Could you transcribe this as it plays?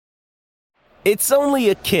It's only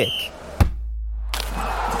a kick,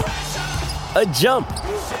 a jump,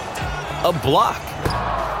 a block.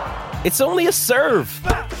 It's only a serve.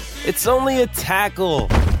 It's only a tackle,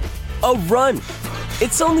 a run.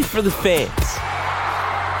 It's only for the fans.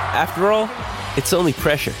 After all, it's only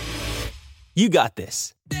pressure. You got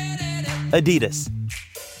this. Adidas.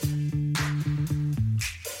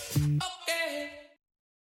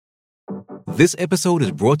 This episode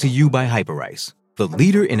is brought to you by Hyperice, the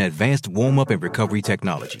leader in advanced warm-up and recovery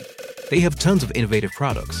technology. They have tons of innovative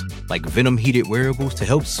products, like Venom-heated wearables to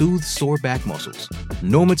help soothe sore back muscles,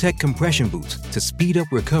 Normatec compression boots to speed up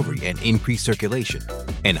recovery and increase circulation,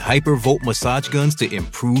 and Hypervolt massage guns to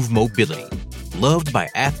improve mobility. Loved by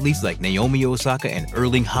athletes like Naomi Osaka and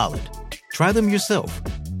Erling Haaland. Try them yourself.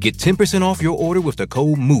 Get 10% off your order with the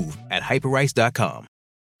code MOVE at Hyperice.com.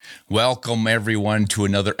 Welcome, everyone, to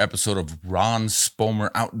another episode of Ron Spomer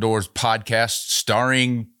Outdoors Podcast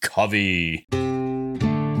starring Covey.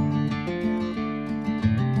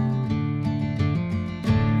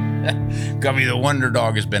 Covey the Wonder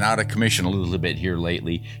Dog has been out of commission a little bit here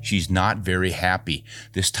lately. She's not very happy.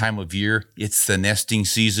 This time of year, it's the nesting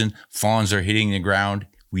season. Fawns are hitting the ground.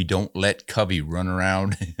 We don't let Covey run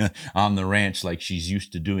around on the ranch like she's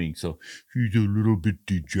used to doing. So she's a little bit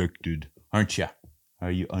dejected, aren't you? Are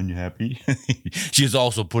you unhappy? She's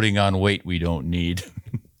also putting on weight we don't need.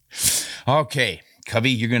 Okay, Covey,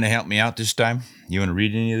 you're going to help me out this time? You want to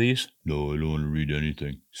read any of these? No, I don't want to read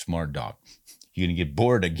anything. Smart dog. You're going to get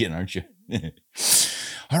bored again, aren't you?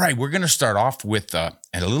 All right, we're going to start off with a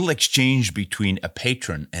little exchange between a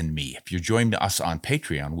patron and me. If you're joining us on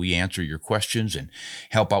Patreon, we answer your questions and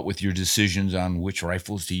help out with your decisions on which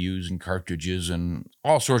rifles to use and cartridges and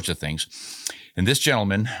all sorts of things. And this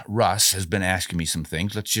gentleman, Russ, has been asking me some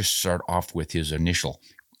things. Let's just start off with his initial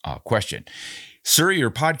question. Sir, your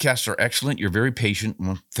podcasts are excellent. You're very patient.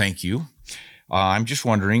 Well, thank you. I'm just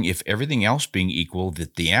wondering if everything else being equal,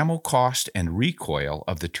 that the ammo cost and recoil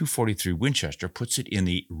of the 243 Winchester puts it in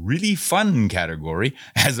the really fun category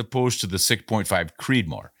as opposed to the 6.5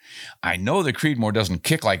 Creedmoor. I know the Creedmoor doesn't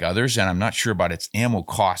kick like others, and I'm not sure about its ammo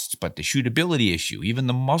costs, but the shootability issue, even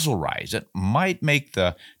the muzzle rise, it might make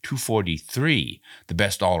the 243 the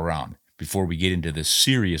best all around before we get into the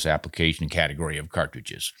serious application category of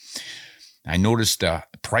cartridges. I noticed the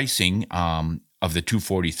pricing of the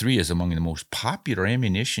 243 is among the most popular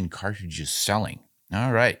ammunition cartridges selling.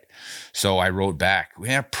 All right. So I wrote back, we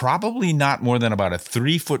have probably not more than about a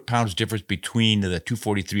 3 foot-pounds difference between the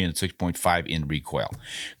 243 and the 6.5 in recoil.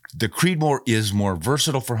 The Creedmoor is more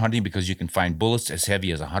versatile for hunting because you can find bullets as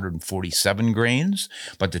heavy as 147 grains,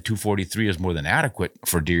 but the 243 is more than adequate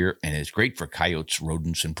for deer and is great for coyotes,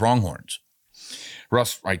 rodents, and pronghorns.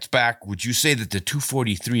 Russ writes back, would you say that the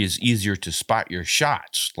 243 is easier to spot your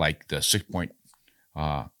shots like the 6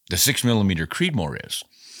 millimeter Creedmoor is?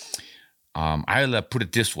 I'll put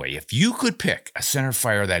it this way. If you could pick a center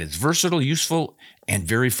fire that is versatile, useful, and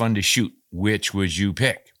very fun to shoot, which would you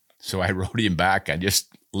pick? So I wrote him back. I just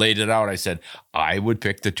laid it out. I said, I would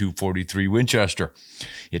pick the 243 Winchester.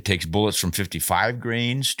 It takes bullets from 55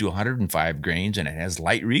 grains to 105 grains, and it has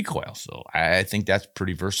light recoil. So I think that's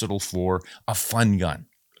pretty versatile for a fun gun.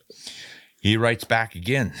 He writes back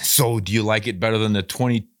again. So do you like it better than the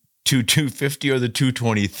 22-250 or the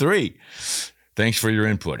 223? Thanks for your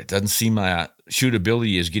input. It doesn't seem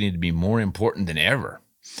shootability is getting to be more important than ever.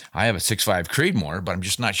 I have a 6.5 Creedmoor, but I'm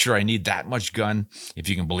just not sure I need that much gun, if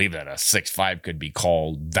you can believe that a 6.5 could be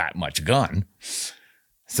called that much gun.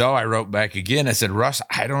 So I wrote back again. I said, Russ,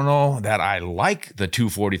 I don't know that I like the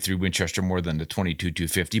 243 Winchester more than the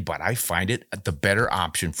 22-250, but I find it the better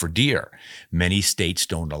option for deer. Many states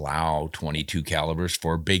don't allow 22 calibers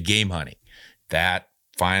for big game hunting. That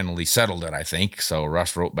finally settled it, I think. So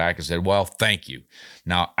Russ wrote back and said, well, thank you.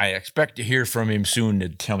 Now, I expect to hear from him soon to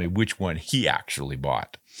tell me which one he actually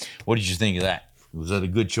bought. What did you think of that? Was that a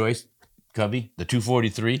good choice, Covey? The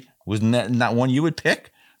 243? Wasn't that one you would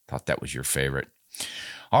pick? Thought that was your favorite.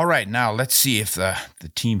 All right, now let's see if the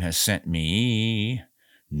team has sent me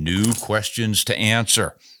new questions to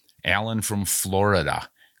answer. Alan from Florida,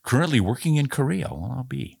 currently working in Korea. Well, I'll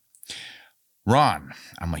be. Ron,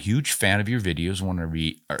 I'm a huge fan of your videos. When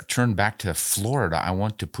I return back to Florida, I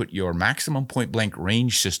want to put your maximum point-blank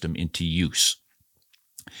range system into use.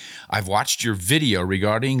 I've watched your video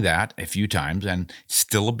regarding that a few times, and it's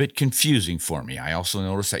still a bit confusing for me. I also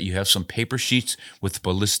noticed that you have some paper sheets with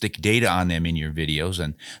ballistic data on them in your videos,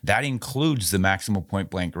 and that includes the maximum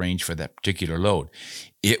point-blank range for that particular load.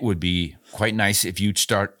 It would be quite nice if you'd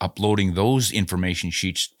start uploading those information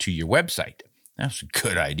sheets to your website. That's a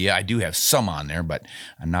good idea. I do have some on there, but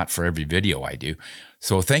not for every video I do.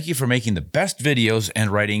 So thank you for making the best videos and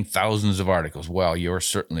writing thousands of articles. Well, you're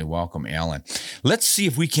certainly welcome, Alan. Let's see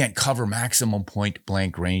if we can't cover maximum point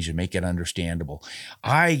blank range and make it understandable.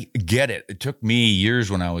 I get it. It took me years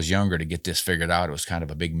when I was younger to get this figured out. It was kind of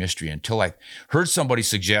a big mystery until I heard somebody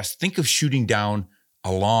suggest, think of shooting down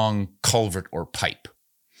a long culvert or pipe.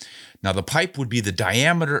 Now, the pipe would be the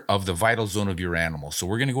diameter of the vital zone of your animal. So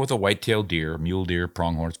we're going to go with a white-tailed deer, mule deer,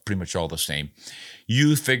 pronghorn. It's pretty much all the same.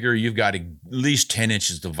 You figure you've got at least 10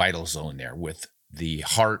 inches of vital zone there with the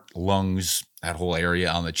heart, lungs, that whole area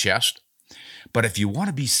on the chest. But if you want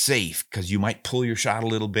to be safe, because you might pull your shot a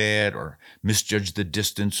little bit or misjudge the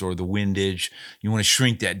distance or the windage, you want to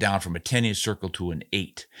shrink that down from a 10-inch circle to an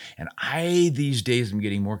 8. And these days, I'm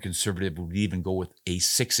getting more conservative, would even go with a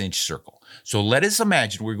 6-inch circle. So let us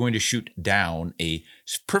imagine we're going to shoot down a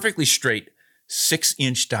perfectly straight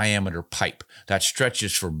 6-inch diameter pipe that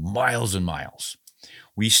stretches for miles and miles.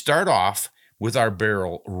 We start off with our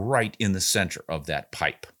barrel right in the center of that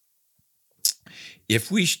pipe. If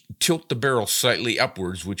we tilt the barrel slightly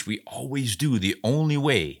upwards, which we always do, the only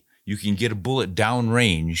way you can get a bullet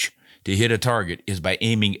downrange to hit a target is by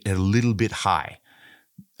aiming a little bit high.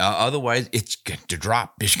 Otherwise, it's going to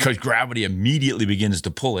drop because gravity immediately begins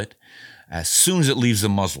to pull it. As soon as it leaves the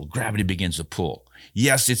muzzle, gravity begins to pull.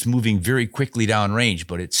 Yes, it's moving very quickly downrange,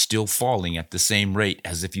 but it's still falling at the same rate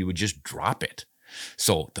as if you would just drop it.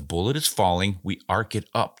 So the bullet is falling. We arc it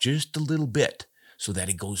up just a little bit so that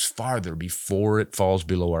it goes farther before it falls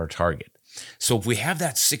below our target. So if we have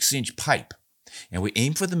that 6-inch pipe and we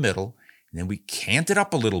aim for the middle, and then we cant it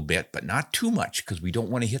up a little bit, but not too much because we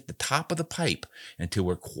don't want to hit the top of the pipe until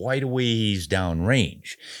we're quite a ways down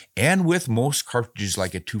range. And with most cartridges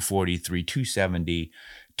like a 243, 270,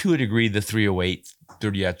 to a degree the 308,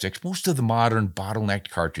 30-06, most of the modern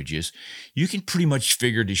bottlenecked cartridges, you can pretty much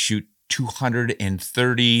figure to shoot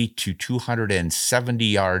 230 to 270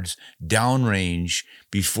 yards downrange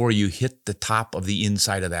before you hit the top of the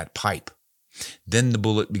inside of that pipe. Then the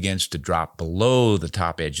bullet begins to drop below the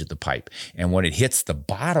top edge of the pipe. And when it hits the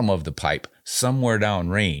bottom of the pipe, somewhere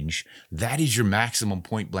downrange, that is your maximum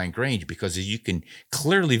point blank range, because as you can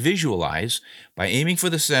clearly visualize, by aiming for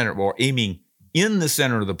the center or aiming in the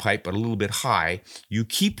center of the pipe but a little bit high, you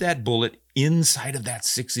keep that bullet inside of that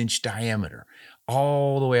 6-inch diameter,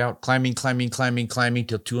 all the way out, climbing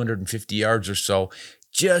till 250 yards or so,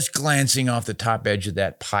 just glancing off the top edge of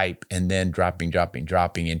that pipe and then dropping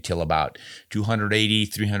until about 280,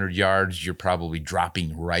 300 yards. You're probably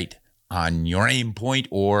dropping right on your aim point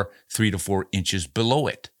or 3 to 4 inches below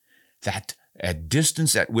it. That at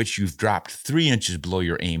distance at which you've dropped 3 inches below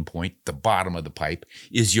your aim point, the bottom of the pipe,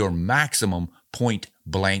 is your maximum point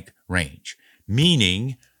blank range,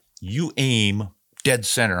 meaning you aim dead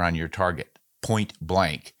center on your target, point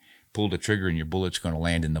blank. Pull the trigger and your bullet's going to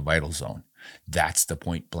land in the vital zone. That's the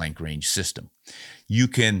point blank range system. You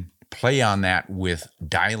can play on that with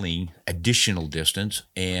dialing additional distance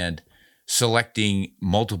and selecting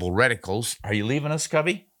multiple reticles. Are you leaving us,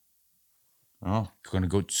 Cubby? Oh, going to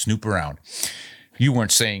go snoop around. You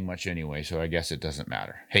weren't saying much anyway, so I guess it doesn't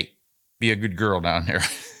matter. Hey, be a good girl down there.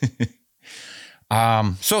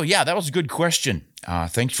 So yeah, that was a good question.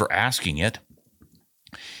 Thanks for asking it.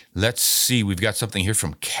 Let's see. We've got something here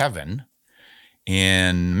from Kevin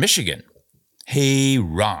in Michigan. Hey,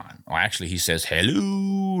 Ron. Oh, actually, he says,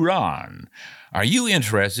 hello, Ron. Are you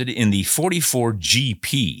interested in the 44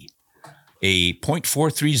 GP, a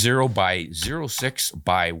 .430 by 06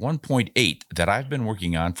 by 1.8 that I've been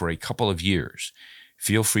working on for a couple of years?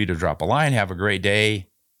 Feel free to drop a line. Have a great day,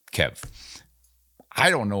 Kev. I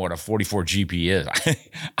don't know what a 44 GP is.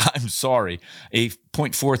 I'm sorry. A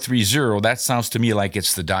 .430, that sounds to me like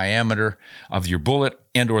it's the diameter of your bullet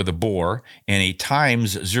and or the bore, and a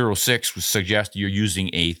times 06 would suggest you're using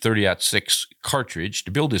a 30-06 cartridge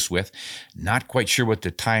to build this with. Not quite sure what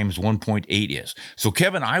the times 1.8 is. So,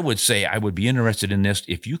 Kevin, I would say I would be interested in this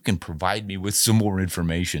if you can provide me with some more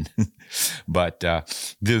information. But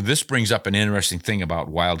this brings up an interesting thing about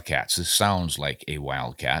wildcats. This sounds like a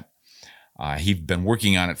wildcat. He's been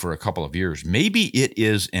working on it for a couple of years. Maybe it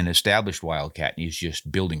is an established wildcat and he's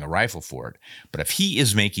just building a rifle for it. But if he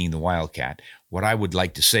is making the wildcat, what I would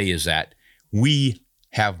like to say is that we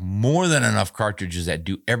have more than enough cartridges that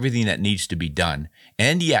do everything that needs to be done,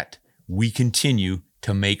 and yet we continue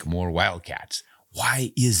to make more wildcats.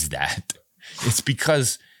 Why is that? It's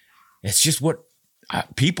because it's just what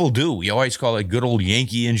people do. We always call it good old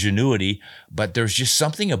Yankee ingenuity, but there's just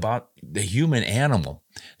something about the human animal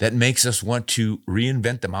that makes us want to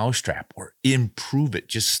reinvent the mousetrap or improve it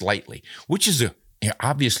just slightly, which is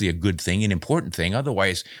obviously a good thing, an important thing.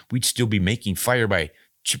 Otherwise, we'd still be making fire by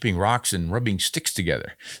chipping rocks and rubbing sticks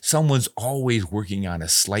together. Someone's always working on a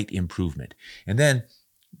slight improvement. And then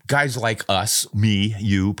guys like us, me,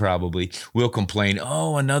 you probably, will complain,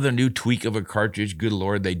 oh, another new tweak of a cartridge. Good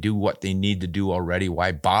Lord, they do what they need to do already.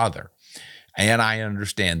 Why bother? And I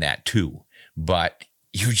understand that too. But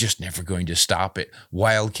you're just never going to stop it.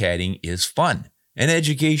 Wildcatting is fun and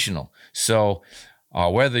educational. So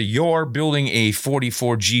whether you're building a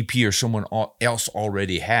 44 GP or someone else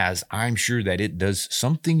already has, I'm sure that it does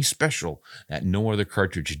something special that no other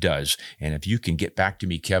cartridge does. And if you can get back to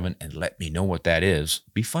me, Kevin, and let me know what that is,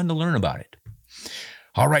 it'd be fun to learn about it.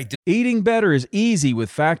 All right. Eating better is easy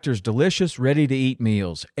with Factor's delicious, ready-to-eat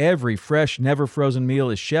meals. Every fresh, never-frozen meal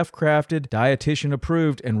is chef-crafted,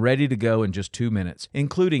 dietitian-approved, and ready to go in just 2 minutes,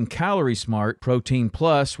 including Calorie Smart, Protein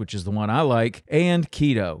Plus, which is the one I like, and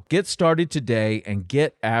Keto. Get started today and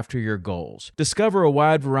get after your goals. Discover a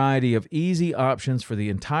wide variety of easy options for the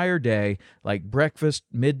entire day, like breakfast,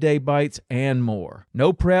 midday bites, and more.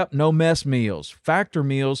 No prep, no mess meals. Factor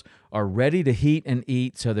meals are ready to heat and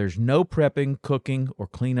eat, so there's no prepping, cooking, or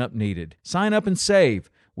cleanup needed. Sign up and save.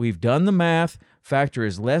 We've done the math. Factor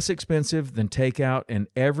is less expensive than takeout, and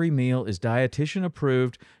every meal is dietitian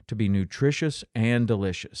approved to be nutritious and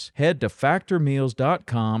delicious. Head to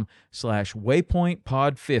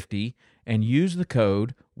factormeals.com/waypointpod50 and use the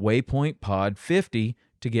code waypointpod50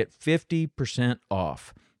 to get 50%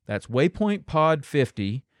 off. That's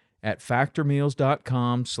waypointpod50 at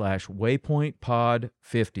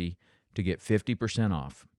factormeals.com/waypointpod50 to get 50%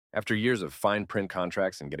 off. After years of fine print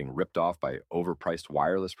contracts and getting ripped off by overpriced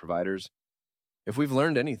wireless providers, if we've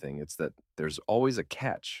learned anything, it's that there's always a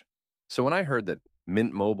catch. So when I heard that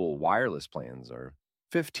Mint Mobile wireless plans are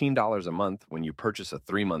 $15 a month when you purchase a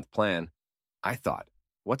 3-month plan, I thought,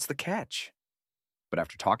 what's the catch? But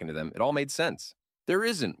after talking to them, it all made sense. There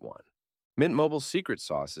isn't one. Mint Mobile's secret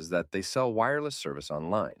sauce is that they sell wireless service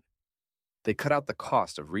online. They cut out the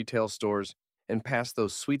cost of retail stores and pass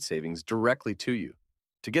those sweet savings directly to you.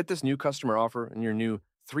 To get this new customer offer and your new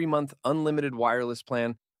 3-month unlimited wireless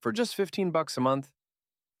plan for just $15 a month,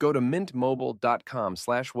 go to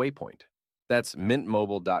mintmobile.com/waypoint. That's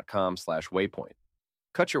mintmobile.com/waypoint.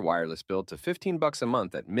 Cut your wireless bill to $15 a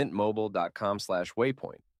month at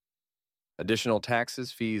mintmobile.com/waypoint. Additional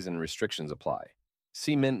taxes, fees, and restrictions apply.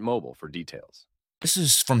 See Mint Mobile for details. This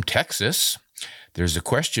is from Texas. There's a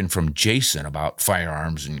question from Jason about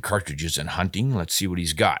firearms and cartridges and hunting. Let's see what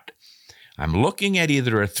he's got. I'm looking at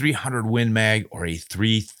either a 300 Win Mag or a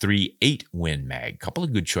 338 Win Mag. Couple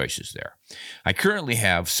of good choices there. I currently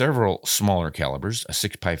have several smaller calibers, a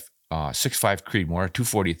 6.5 Creedmoor, a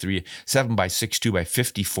 243, 7x6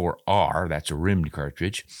 2x54R, that's a rimmed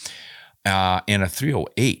cartridge, and a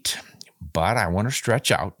 308. But I want to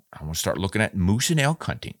stretch out. I want to start looking at moose and elk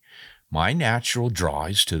hunting. My natural draw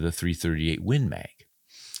is to the 338 Win Mag.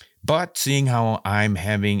 But seeing how I'm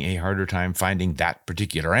having a harder time finding that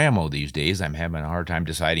particular ammo these days, I'm having a hard time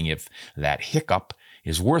deciding if that hiccup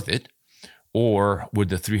is worth it, or would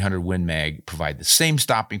the 300 Win Mag provide the same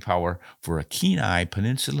stopping power for a Kenai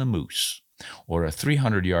Peninsula moose or a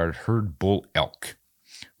 300-yard herd bull elk?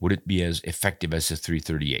 Would it be as effective as the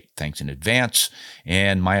 338? Thanks in advance,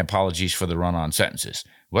 and my apologies for the run-on sentences.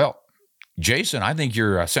 Well, Jason, I think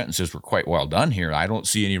your sentences were quite well done here. I don't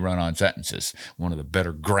see any run-on sentences. One of the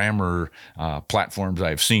better grammar platforms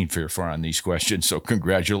I've seen for on these questions, so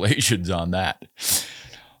congratulations on that.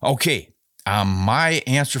 Okay, my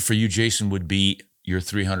answer for you, Jason, would be your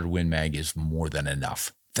 300 Win Mag is more than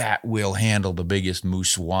enough. That will handle the biggest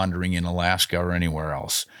moose wandering in Alaska or anywhere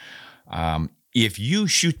else. If you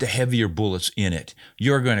shoot the heavier bullets in it,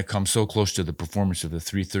 you're going to come so close to the performance of the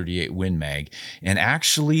 338 Win Mag. And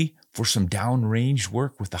actually, for some downrange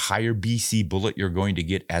work with the higher BC bullet you're going to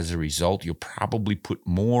get as a result, you'll probably put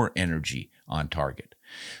more energy on target.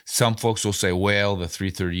 Some folks will say, well, the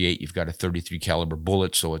 338, you've got a 33 caliber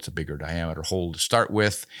bullet, so it's a bigger diameter hole to start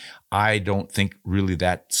with. I don't think really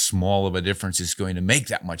that small of a difference is going to make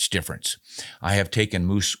that much difference. I have taken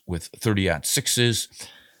moose with 30-06s,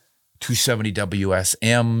 270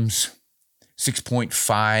 WSMs,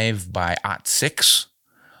 6.5 by 0.6,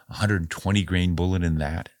 120 grain bullet in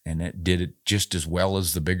that, and it did it just as well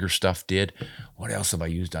as the bigger stuff did. What else have I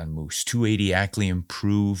used on moose? 280 Ackley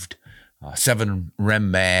improved, 7 Rem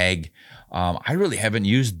Mag. I really haven't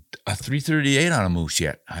used a 338 on a moose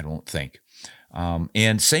yet, I don't think.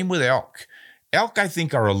 And same with elk. Elk, I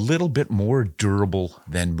think, are a little bit more durable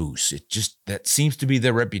than moose. That seems to be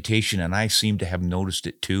their reputation, and I seem to have noticed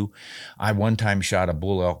it too. I one time shot a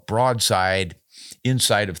bull elk broadside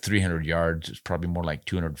inside of 300 yards. It's probably more like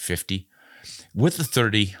 250. With the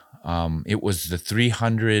 30, it was the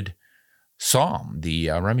 300 SAUM, the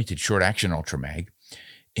Remington Short Action Ultra Mag.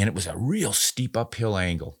 and it was a real steep uphill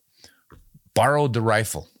angle. Borrowed the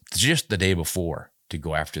rifle just the day before to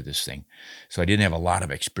go after this thing. So I didn't have a lot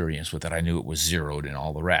of experience with it. I knew it was zeroed and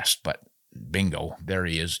all the rest, but bingo, there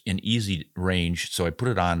he is in easy range. So I put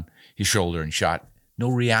it on his shoulder and shot. No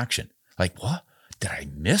reaction. Like, what? Did I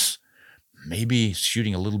miss? Maybe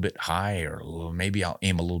shooting a little bit high, or maybe I'll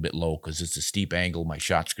aim a little bit low because it's a steep angle. My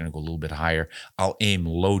shot's going to go a little bit higher. I'll aim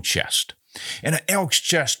low chest. And an elk's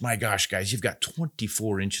chest, my gosh, guys, you've got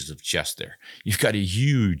 24 inches of chest there. You've got a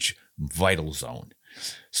huge vital zone.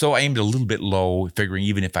 So I aimed a little bit low, figuring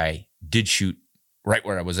even if I did shoot right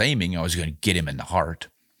where I was aiming, I was going to get him in the heart.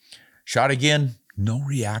 Shot again, no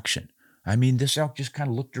reaction. I mean, this elk just kind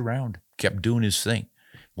of looked around, kept doing his thing,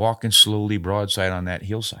 walking slowly broadside on that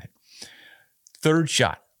hillside. Third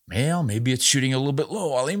shot, well, maybe it's shooting a little bit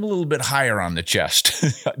low. I'll aim a little bit higher on the chest.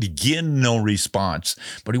 Again, no response.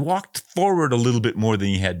 But he walked forward a little bit more than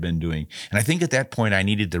he had been doing. And I think at that point, I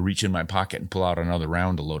needed to reach in my pocket and pull out another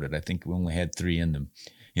round to load it. I think we only had 3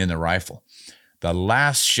 in the rifle. The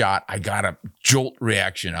last shot, I got a jolt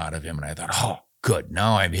reaction out of him, and I thought, oh, good,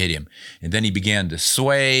 now I've hit him. And then he began to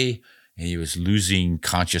sway, and he was losing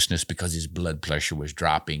consciousness because his blood pressure was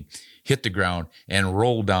dropping, hit the ground, and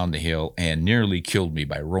rolled down the hill and nearly killed me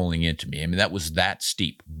by rolling into me. I mean, that was that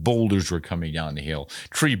steep. Boulders were coming down the hill.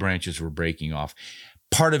 Tree branches were breaking off.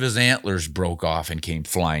 Part of his antlers broke off and came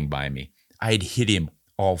flying by me. I'd hit him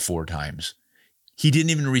all 4 times. He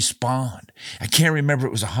didn't even respond. I can't remember if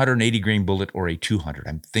it was a 180 grain bullet or a 200.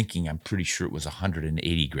 I'm pretty sure it was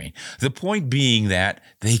 180 grain. The point being that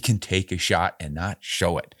they can take a shot and not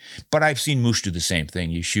show it. But I've seen moose do the same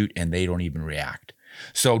thing. You shoot and they don't even react.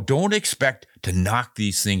 So don't expect to knock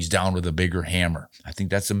these things down with a bigger hammer. I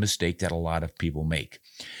think that's a mistake that a lot of people make.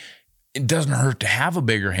 It doesn't hurt to have a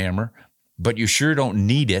bigger hammer, but you sure don't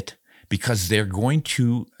need it, because they're going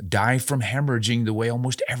to die from hemorrhaging the way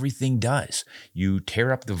almost everything does. You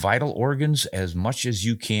tear up the vital organs as much as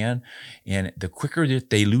you can, and the quicker that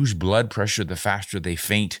they lose blood pressure, the faster they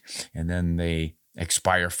faint, and then they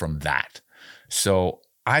expire from that. So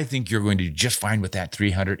I think you're going to do just fine with that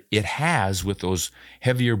 300. It has, with those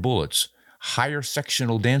heavier bullets, higher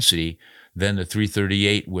sectional density than the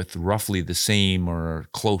 338 with roughly the same or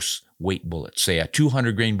close weight bullets. Say a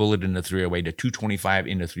 200 grain bullet in the 308, a 225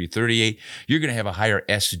 in the 338. You're going to have a higher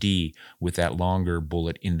SD with that longer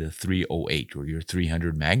bullet in the 308 or your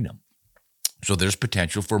 300 Magnum. So there's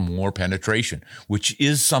potential for more penetration, which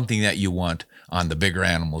is something that you want on the bigger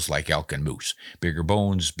animals like elk and moose. Bigger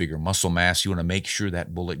bones, bigger muscle mass. You want to make sure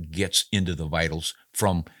that bullet gets into the vitals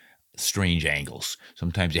from strange angles.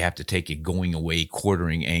 Sometimes you have to take a going away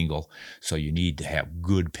quartering angle, so you need to have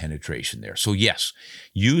good penetration there. So yes,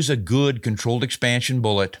 use a good controlled expansion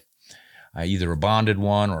bullet, either a bonded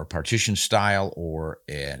one or a partition style or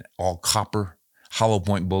an all copper hollow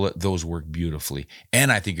point bullet. Those work beautifully, and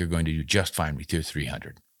I think you're going to do just fine with your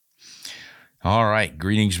 300. All right,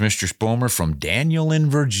 greetings, Mr. Spomer, from Daniel in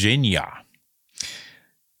Virginia.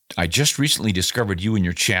 I just recently discovered you and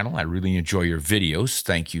your channel. I really enjoy your videos.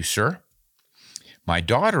 Thank you, sir. My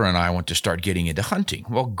daughter and I want to start getting into hunting.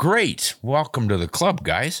 Well, great. Welcome to the club,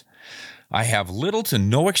 guys. I have little to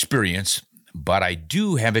no experience, but I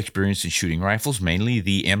do have experience in shooting rifles, mainly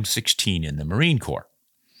the M16 in the Marine Corps.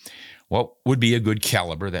 What would be a good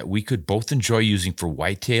caliber that we could both enjoy using for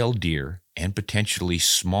whitetail deer and potentially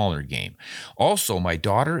smaller game? Also, my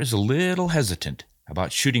daughter is a little hesitant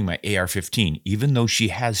about shooting my AR-15, even though she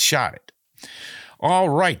has shot it. All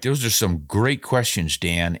right, those are some great questions,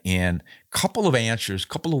 Dan, and a couple of answers, a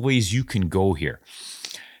couple of ways you can go here.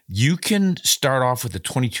 You can start off with a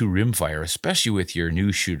 22 rimfire, especially with your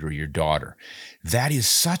new shooter, your daughter. That is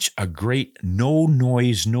such a great, no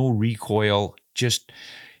noise, no recoil, just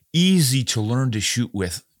easy to learn to shoot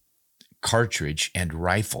with cartridge and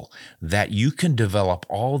rifle, that you can develop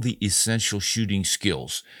all the essential shooting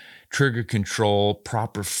skills. Trigger control,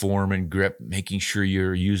 proper form and grip, making sure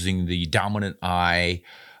you're using the dominant eye.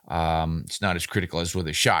 It's not as critical as with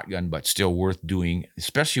a shotgun, but still worth doing,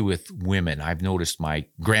 especially with women. I've noticed my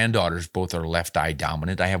granddaughters both are left eye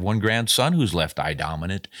dominant. I have one grandson who's left eye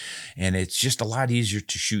dominant, and it's just a lot easier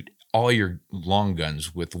to shoot all your long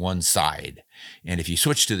guns with one side. And if you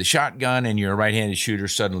switch to the shotgun and you're a right-handed shooter,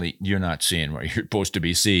 suddenly you're not seeing what you're supposed to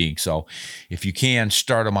be seeing. So if you can,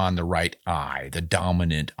 start them on the right eye, the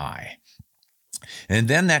dominant eye. And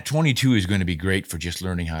then that 22 is going to be great for just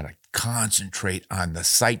learning how to concentrate on the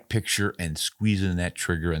sight picture and squeezing that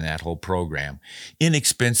trigger in that whole program.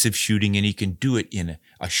 Inexpensive shooting, and you can do it in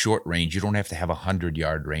a short range. You don't have to have a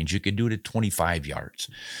 100-yard range. You can do it at 25 yards.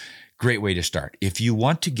 Great way to start. If you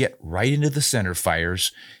want to get right into the center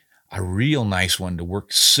fires, A real nice one to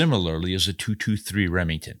work similarly is a 223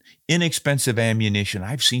 Remington. Inexpensive ammunition.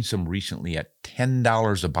 I've seen some recently at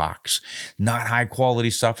 $10 a box. Not high quality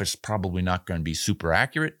stuff. It's probably not going to be super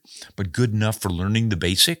accurate, but good enough for learning the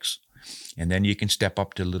basics. And then you can step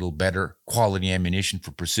up to a little better quality ammunition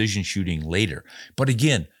for precision shooting later. But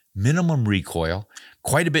again, minimum recoil,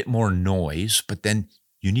 quite a bit more noise, but then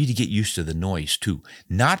you need to get used to the noise too.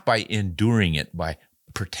 Not by enduring it, by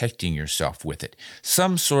protecting yourself with it.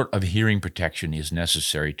 Some sort of hearing protection is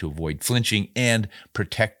necessary to avoid flinching and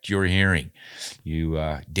protect your hearing.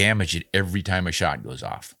 You damage it every time a shot goes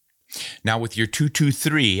off. Now with your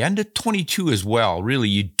 223 and a 22 as well, really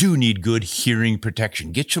you do need good hearing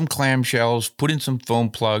protection. Get some clamshells, put in some foam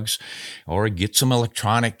plugs, or get some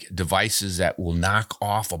electronic devices that will knock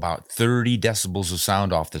off about 30 decibels of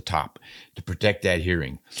sound off the top to protect that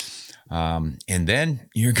hearing. And then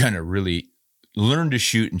you're going to really learn to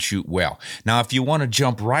shoot and shoot well. Now, if you want to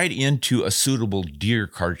jump right into a suitable deer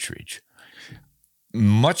cartridge,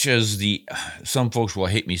 much as some folks will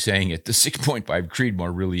hate me saying it, the 6.5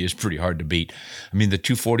 Creedmoor really is pretty hard to beat. I mean, the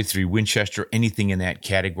 243 Winchester, anything in that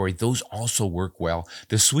category, those also work well.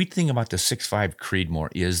 The sweet thing about the 6.5 Creedmoor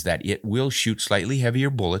is that it will shoot slightly heavier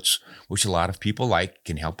bullets, which a lot of people like,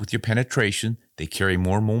 can help with your penetration. They carry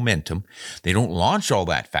more momentum. They don't launch all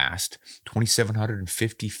that fast,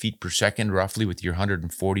 2,750 feet per second roughly with your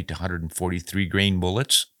 140 to 143 grain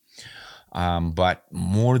bullets, but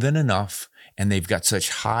more than enough. And they've got such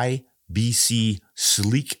high BC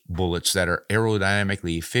sleek bullets that are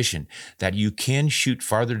aerodynamically efficient that you can shoot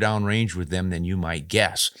farther down range with them than you might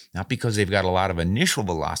guess. Not because they've got a lot of initial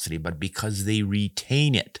velocity, but because they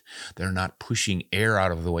retain it. They're not pushing air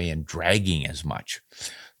out of the way and dragging as much.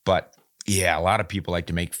 But yeah, a lot of people like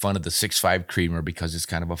to make fun of the 6.5 Creedmoor because it's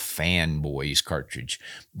kind of a fanboy's cartridge.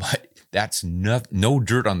 But that's no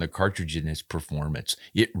dirt on the cartridge in its performance.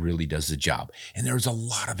 It really does the job. And there's a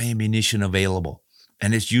lot of ammunition available.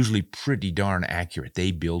 And it's usually pretty darn accurate.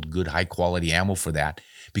 They build good high-quality ammo for that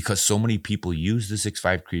because so many people use the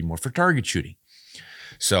 6.5 Creedmoor for target shooting.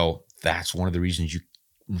 So that's one of the reasons you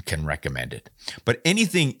can recommend it. But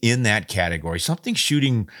anything in that category, something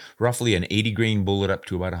shooting roughly an 80 grain bullet up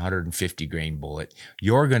to about 150 grain bullet,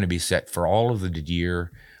 you're going to be set for all of the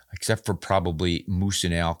deer, except for probably moose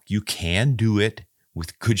and elk. You can do it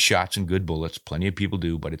with good shots and good bullets. Plenty of people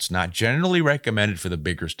do, but it's not generally recommended for the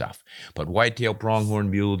bigger stuff. But whitetail, pronghorn,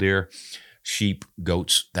 mule deer, sheep,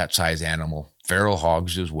 goats, that size animal, feral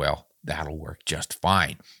hogs as well, that'll work just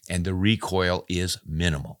fine. And the recoil is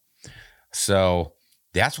minimal. So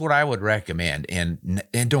that's what I would recommend. And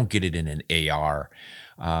don't get it in an AR.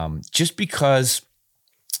 Just because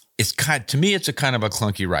it's to me, it's a kind of a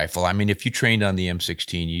clunky rifle. I mean, if you trained on the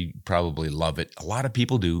M16, you probably love it. A lot of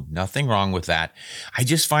people do. Nothing wrong with that. I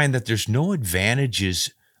just find that there's no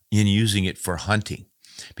advantages in using it for hunting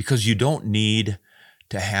because you don't need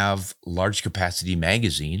to have large capacity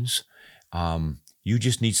magazines. You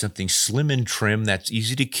just need something slim and trim that's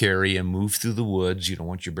easy to carry and move through the woods. You don't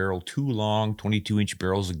want your barrel too long. 22-inch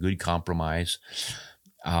barrel is a good compromise.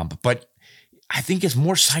 But I think it's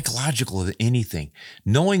more psychological than anything.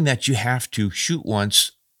 Knowing that you have to shoot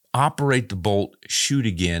once, operate the bolt, shoot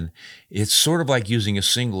again, it's sort of like using a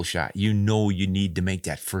single shot. You know you need to make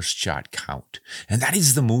that first shot count. And that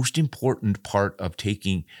is the most important part of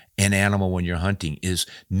taking an animal when you're hunting, is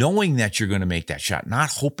knowing that you're going to make that shot, not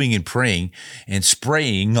hoping and praying and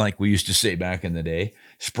spraying like we used to say back in the day.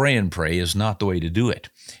 Spray and pray is not the way to do it.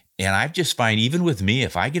 And I just find, even with me,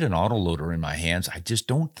 if I get an autoloader in my hands, I just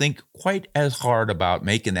don't think quite as hard about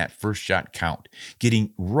making that first shot count,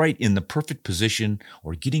 getting right in the perfect position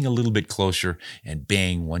or getting a little bit closer and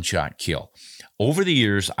bang, one shot kill. Over the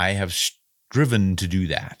years, I have striven to do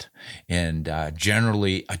that and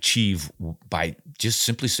generally achieve by just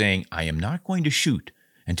simply saying, I am not going to shoot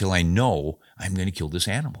until I know I'm going to kill this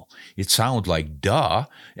animal. It sounds like, duh,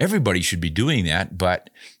 everybody should be doing that,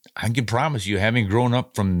 but I can promise you, having grown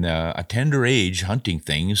up from a tender age hunting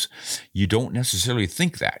things, you don't necessarily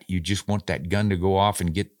think that. You just want that gun to go off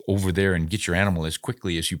and get over there and get your animal as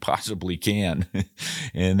quickly as you possibly can.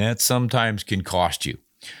 And that sometimes can cost you.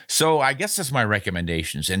 So I guess that's my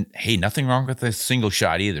recommendations. And hey, nothing wrong with a single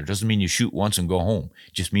shot either. It doesn't mean you shoot once and go home.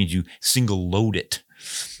 It just means you single load it.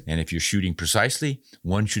 And if you're shooting precisely,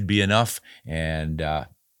 one should be enough. And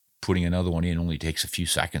putting another one in only takes a few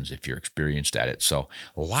seconds if you're experienced at it. So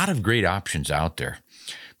a lot of great options out there.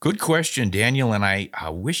 Good question, Daniel. And I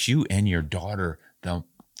wish you and your daughter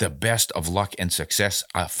the best of luck and success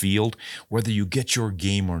afield. Whether you get your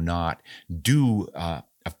game or not, do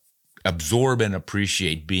absorb and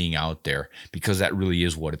appreciate being out there, because that really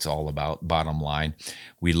is what it's all about. Bottom line,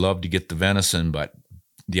 we love to get the venison, but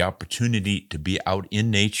the opportunity to be out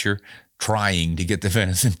in nature trying to get the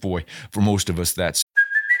venison. Boy, for most of us, that's...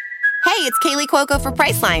 Hey, it's Kaylee Cuoco for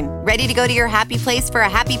Priceline. Ready to go to your happy place for a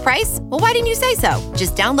happy price? Well, why didn't you say so?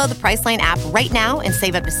 Just download the Priceline app right now and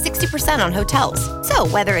save up to 60% on hotels. So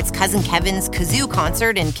whether it's Cousin Kevin's Kazoo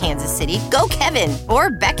Concert in Kansas City, go Kevin, or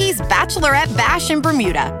Becky's Bachelorette Bash in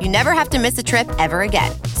Bermuda, you never have to miss a trip ever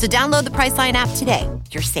again. So download the Priceline app today.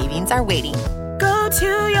 Your savings are waiting. Go to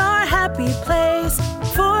your happy place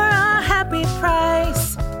for a happy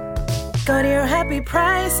price. Go to your happy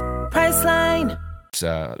price, Priceline. It's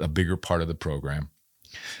a bigger part of the program.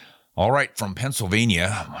 All right, from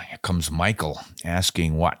Pennsylvania comes Michael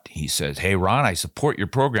asking what? He says, hey, Ron, I support your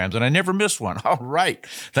programs and I never miss one. All right.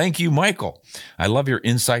 Thank you, Michael. I love your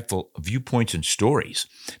insightful viewpoints and stories.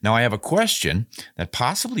 Now, I have a question that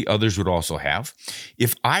possibly others would also have.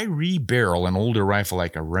 If I rebarrel an older rifle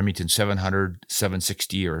like a Remington 700,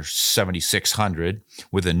 760, or 7600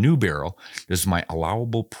 with a new barrel, does my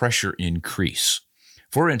allowable pressure increase?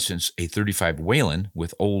 For instance, a 35 Whelen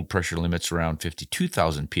with old pressure limits around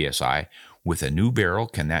 52,000 psi, with a new barrel,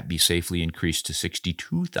 can that be safely increased to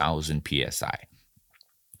 62,000 psi?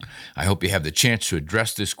 I hope you have the chance to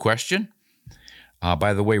address this question.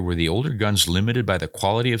 By the way, were the older guns limited by the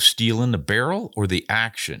quality of steel in the barrel or the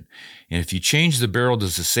action? And if you change the barrel,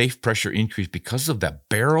 does the safe pressure increase because of the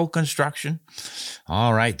barrel construction?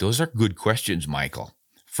 All right, those are good questions, Michael.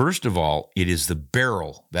 First of all, it is the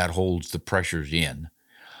barrel that holds the pressures in,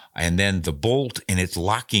 and then the bolt and its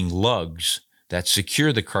locking lugs that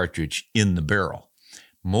secure the cartridge in the barrel.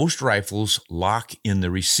 Most rifles lock in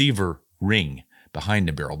the receiver ring behind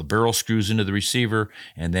the barrel. The barrel screws into the receiver,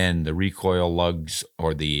 and then the recoil lugs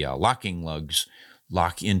or the locking lugs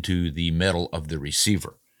lock into the metal of the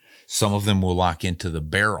receiver. Some of them will lock into the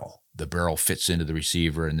barrel. The barrel fits into the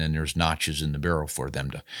receiver, and then there's notches in the barrel for them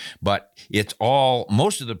to, but it's all,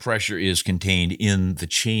 most of the pressure is contained in the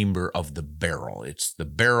chamber of the barrel. It's the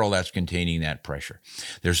barrel that's containing that pressure.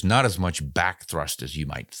 There's not as much back thrust as you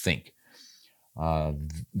might think. And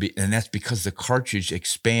that's because the cartridge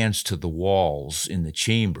expands to the walls in the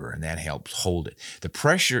chamber, and that helps hold it. The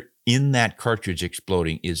pressure in that cartridge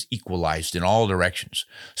exploding is equalized in all directions.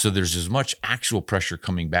 So there's as much actual pressure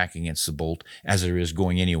coming back against the bolt as there is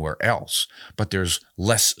going anywhere else. But there's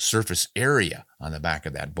less surface area on the back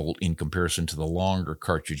of that bolt in comparison to the longer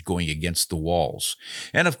cartridge going against the walls.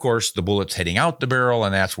 And of course, the bullet's heading out the barrel,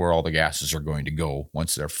 and that's where all the gases are going to go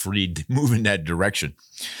once they're freed to move in that direction.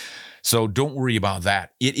 So don't worry about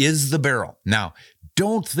that. It is the barrel. Now,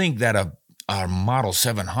 don't think that a Model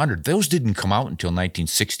 700, those didn't come out until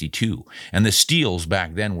 1962. And the steels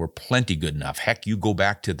back then were plenty good enough. Heck, you go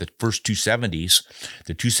back to the first 270s.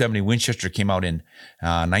 The 270 Winchester came out in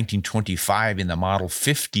 1925 in the Model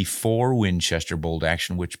 54 Winchester bolt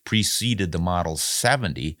action, which preceded the Model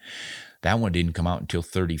 70. That one didn't come out until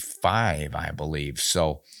 35, I believe.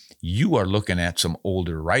 So you are looking at some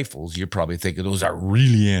older rifles. You're probably thinking those are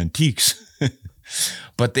really antiques.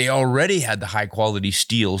 But they already had the high-quality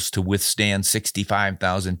steels to withstand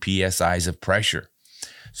 65,000 psi's of pressure.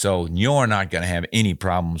 So you're not going to have any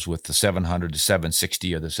problems with the 700 to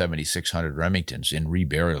 760 or the 7600 Remingtons in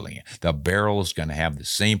rebarreling it. The barrel is going to have the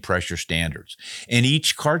same pressure standards. And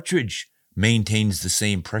each cartridge maintains the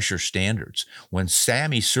same pressure standards. When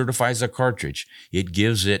SAAMI certifies a cartridge, it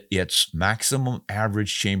gives it its maximum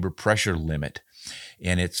average chamber pressure limit.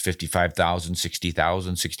 And it's 55,000,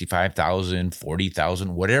 60,000, 65,000,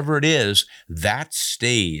 40,000, whatever it is, that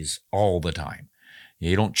stays all the time.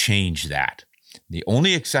 You don't change that. The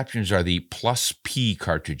only exceptions are the Plus P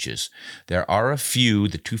cartridges. There are a few,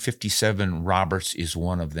 the 257 Roberts is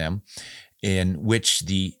one of them, in which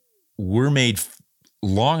were made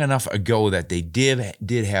long enough ago that they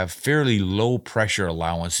did have fairly low pressure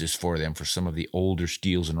allowances for them for some of the older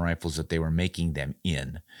steels and rifles that they were making them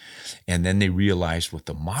in. And then they realized with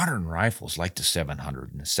the modern rifles like the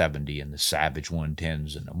 700 and the 70 and the Savage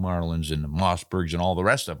 110s and the Marlins and the Mossbergs and all the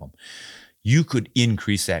rest of them, you could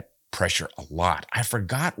increase that pressure a lot. I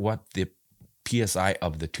forgot what the PSI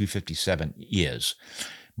of the 257 is.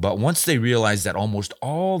 But once they realized that almost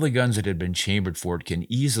all the guns that had been chambered for it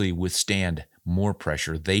can easily withstand more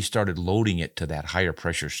pressure, they started loading it to that higher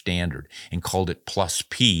pressure standard and called it Plus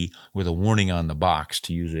P with a warning on the box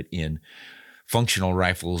to use it in functional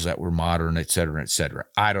rifles that were modern, et cetera, et cetera.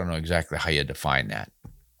 I don't know exactly how you define that.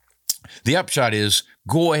 The upshot is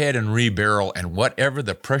go ahead and rebarrel, and whatever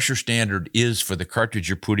the pressure standard is for the cartridge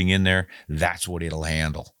you're putting in there, that's what it'll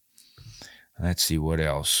handle. Let's see what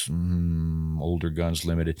else. Older guns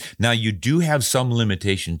limited. Now, you do have some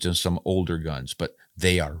limitations in some older guns, but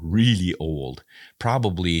they are really old,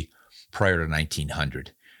 probably prior to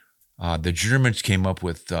 1900. The Germans came up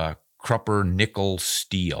with Krupp nickel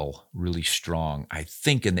steel, really strong, I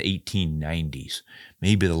think in the 1890s,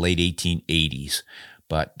 maybe the late 1880s.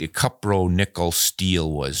 But the Krupp nickel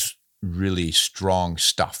steel was really strong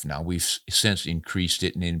stuff. Now, we've since increased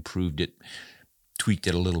it and improved it, tweaked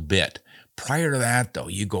it a little bit. Prior to that, though,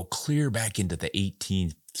 you go clear back into the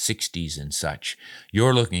 1860s and such,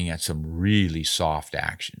 you're looking at some really soft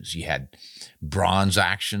actions. You had bronze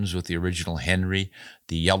actions with the original Henry.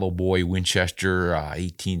 The Yellow Boy Winchester,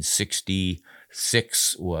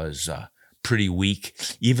 1866 was pretty weak.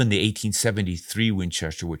 Even the 1873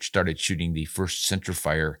 Winchester, which started shooting the first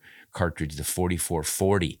centerfire cartridge, the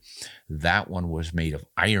 4440, that one was made of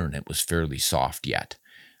iron. It was fairly soft yet.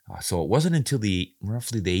 So it wasn't until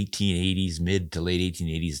roughly the 1880s, mid to late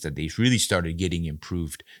 1880s, that they really started getting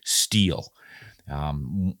improved steel,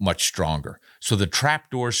 much stronger. So the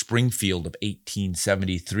trapdoor Springfield of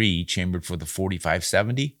 1873, chambered for the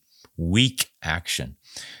 4570, weak action.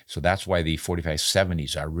 So that's why the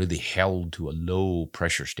 4570s are really held to a low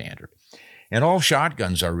pressure standard. And all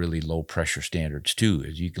shotguns are really low pressure standards too,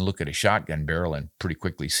 as you can look at a shotgun barrel and pretty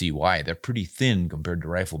quickly see why. They're pretty thin compared to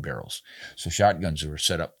rifle barrels. So shotguns are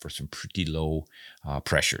set up for some pretty low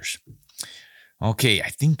pressures. Okay, I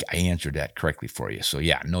think I answered that correctly for you. So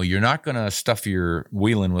yeah, no, you're not going to stuff your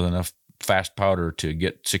Whelen with enough fast powder to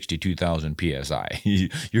get 62,000 PSI.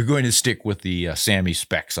 You're going to stick with the SAAMI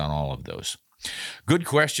specs on all of those. Good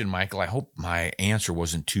question, Michael. I hope my answer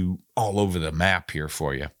wasn't too all over the map here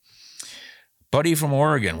for you. Buddy from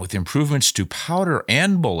Oregon, with improvements to powder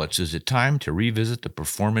and bullets, is it time to revisit the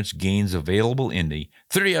performance gains available in the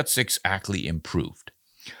 30-06 Ackley Improved?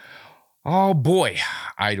 Oh boy,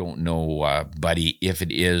 I don't know, buddy, if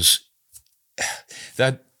it is.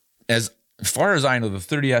 That, as far as I know, the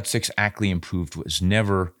 30-06 Ackley Improved was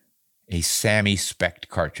never a SAAMI spec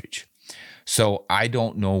cartridge. So I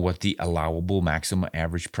don't know what the allowable maximum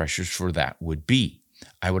average pressures for that would be.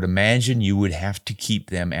 I would imagine you would have to keep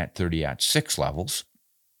them at 30-06 levels.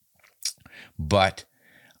 But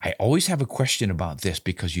I always have a question about this,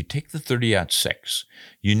 because you take the 30-06,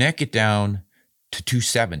 you neck it down to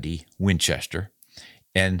 270 Winchester,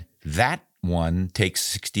 and that one takes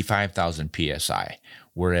 65,000 PSI,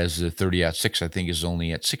 whereas the 30-06 I think is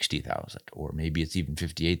only at 60,000, or maybe it's even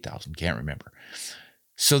 58,000, can't remember.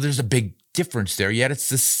 So there's a big difference there, yet it's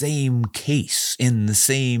the same case in the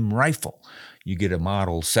same rifle. You get a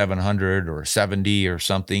model 700 or 70 or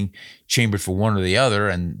something, chambered for one or the other,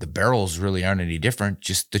 and the barrels really aren't any different,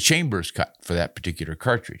 just the chamber's cut for that particular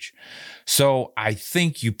cartridge. So I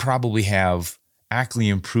think you probably have Ackley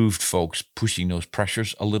Improved folks pushing those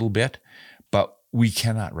pressures a little bit, but we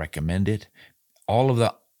cannot recommend it. All of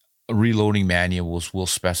the reloading manuals will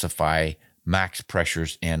specify max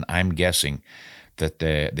pressures, and I'm guessing that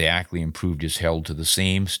the Ackley Improved is held to the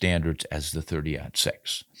same standards as the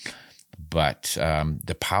 30-06. But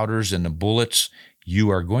the powders and the bullets,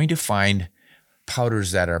 you are going to find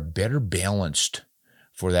powders that are better balanced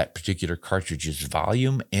for that particular cartridge's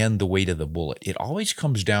volume and the weight of the bullet. It always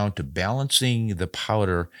comes down to balancing the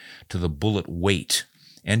powder to the bullet weight,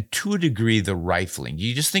 and to a degree the rifling.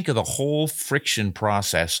 You just think of the whole friction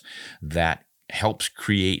process that helps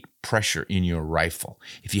create pressure in your rifle.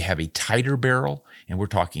 If you have a tighter barrel, and we're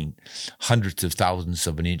talking hundreds of thousands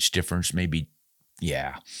of an inch difference, maybe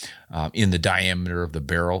in the diameter of the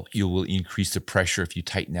barrel, you will increase the pressure if you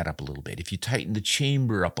tighten that up a little bit. If you tighten the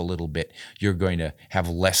chamber up a little bit, you're going to have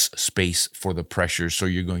less space for the pressure, so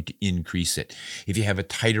you're going to increase it. If you have a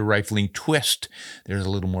tighter rifling twist, there's a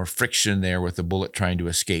little more friction there with the bullet trying to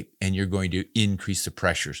escape, and you're going to increase the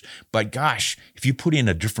pressures. But gosh, if you put in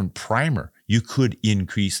a different primer, you could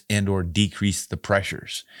increase and or decrease the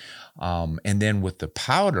pressures. And then with the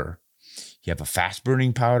powder, you have a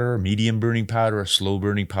fast-burning powder, a medium-burning powder, a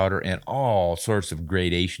slow-burning powder, and all sorts of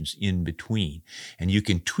gradations in between. And you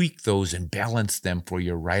can tweak those and balance them for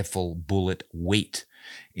your rifle bullet weight.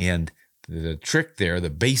 And the trick there, the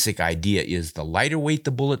basic idea is the lighter weight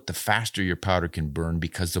the bullet, the faster your powder can burn,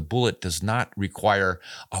 because the bullet does not require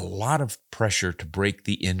a lot of pressure to break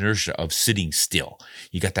the inertia of sitting still.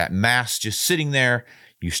 You got that mass just sitting there.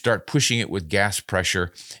 You start pushing it with gas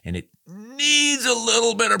pressure, and it needs a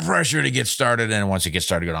little bit of pressure to get started. And once it gets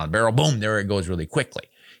started on the barrel, boom, there it goes really quickly.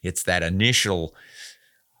 It's that initial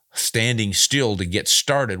standing still to get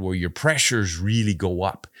started where your pressures really go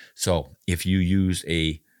up. So if you use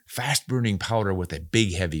a fast burning powder with a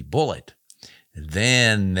big heavy bullet,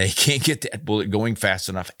 then they can't get that bullet going fast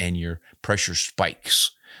enough and your pressure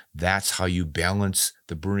spikes. That's how you balance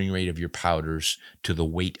the burning rate of your powders to the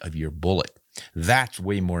weight of your bullet. That's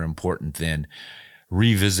way more important than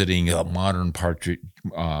revisiting modern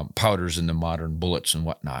powders and the modern bullets and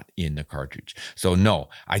whatnot in the cartridge. So no,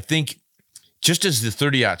 I think just as the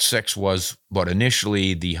 30-06 was, but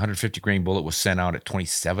initially the 150 grain bullet was sent out at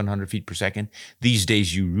 2,700 feet per second. These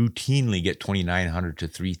days you routinely get 2,900 to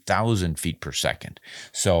 3,000 feet per second.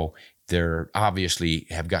 So they're obviously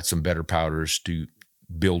have got some better powders to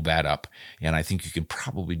build that up. And I think you can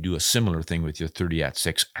probably do a similar thing with your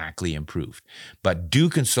 30-06 Ackley improved. But do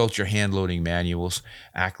consult your hand loading manuals.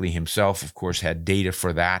 Ackley himself, of course, had data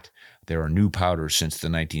for that. There are new powders since the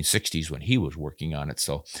 1960s when he was working on it.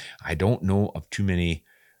 So I don't know of too many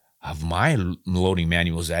of my loading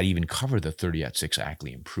manuals that even cover the 30-06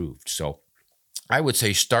 Ackley improved. So I would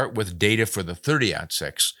say start with data for the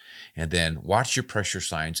 30-06 and then watch your pressure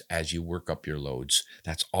signs as you work up your loads.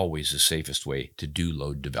 That's always the safest way to do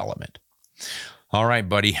load development. All right,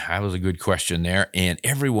 buddy, that was a good question there. And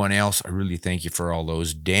everyone else, I really thank you for all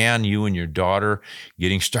those. Dan, you and your daughter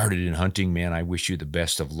getting started in hunting, man, I wish you the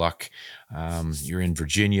best of luck. You're in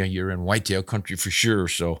Virginia, you're in whitetail country for sure.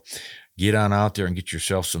 So get on out there and get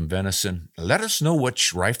yourself some venison. Let us know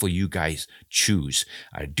which rifle you guys choose.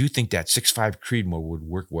 I do think that 6.5 Creedmoor would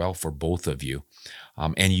work well for both of you.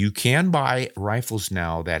 And you can buy rifles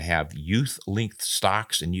now that have youth length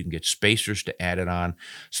stocks, and you can get spacers to add it on.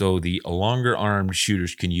 So the longer armed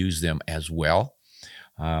shooters can use them as well.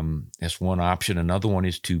 That's one option. Another one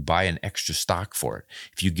is to buy an extra stock for it.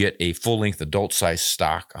 If you get a full length adult size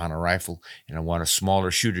stock on a rifle and I want a smaller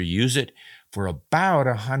shooter use it, for about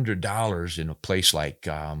 $100 in a place like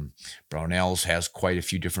Brownells has quite a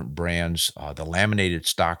few different brands. The laminated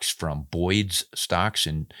stocks from Boyd's Stocks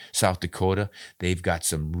in South Dakota, they've got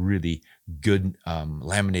some really good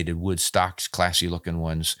laminated wood stocks, classy looking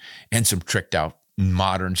ones, and some tricked out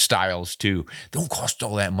modern styles too. Don't cost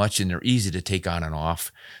all that much and they're easy to take on and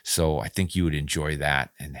off. So I think you would enjoy that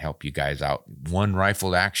and help you guys out. One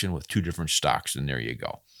rifle action with two different stocks, and there you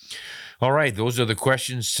go. All right, those are the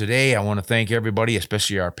questions today. I want to thank everybody,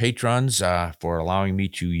 especially our patrons, for allowing me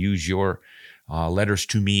to use your letters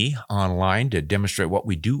to me online to demonstrate what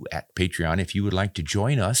we do at Patreon. If you would like to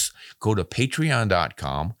join us, go to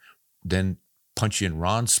patreon.com, then punch in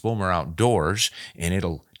Ron Spomer Outdoors, and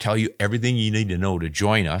it'll tell you everything you need to know to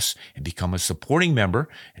join us and become a supporting member.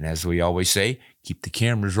 And as we always say, keep the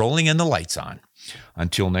cameras rolling and the lights on.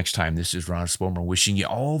 Until next time, this is Ron Spomer wishing you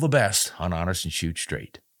all the best on Honest and Shoot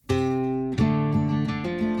Straight.